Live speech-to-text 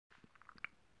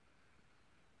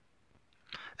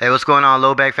Hey, what's going on,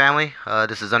 Low Bag family?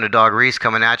 This is Underdog Reese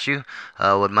coming at you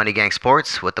with Money Gang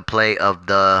Sports with the play of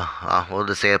the, we'll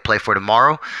just say a play for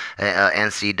tomorrow,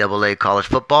 NCAA college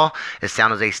football. It's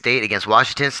San Jose State against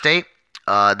Washington State.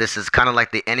 This is kind of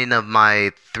like the ending of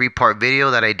my three-part video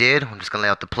that I did. I'm just going to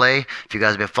lay out the play. If you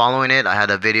guys have been following it, I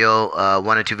had a video,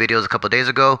 one or two videos a couple days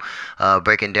ago,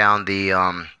 breaking down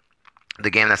the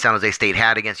game that San Jose State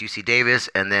had against UC Davis,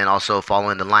 and then also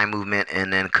following the line movement,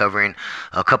 and then covering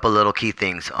a couple little key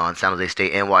things on San Jose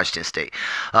State and Washington State.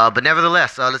 But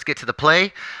nevertheless, let's get to the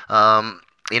play.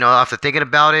 After thinking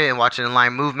about it and watching the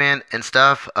line movement and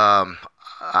stuff,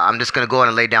 I'm just going to go ahead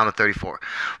and lay down the 34.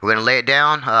 We're going to lay it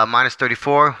down, minus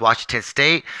 34, Washington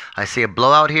State. I see a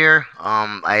blowout here.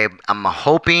 I'm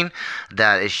hoping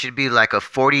that it should be like a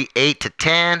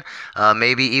 48-10,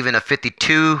 maybe even a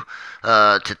 52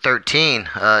 to 13.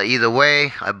 Either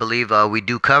way, I believe we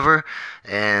do cover,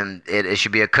 and it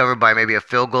should be a cover by maybe a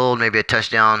field goal, maybe a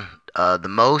touchdown, the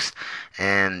most,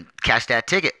 and cash that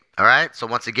ticket. All right, so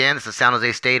once again, this is San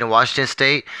Jose State and Washington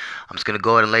State. I'm just going to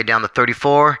go ahead and lay down the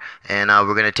 34, and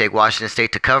we're going to take Washington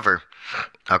State to cover.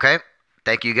 Okay,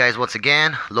 thank you guys once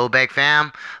again, Low Bag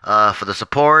fam, for the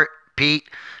support. Pete,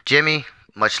 Jimmy,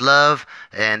 much love.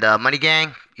 And Money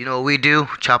Gang, you know what we do.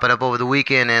 Chop it up over the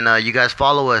weekend, and you guys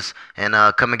follow us and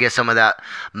come and get some of that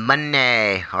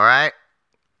money. All right,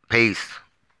 peace.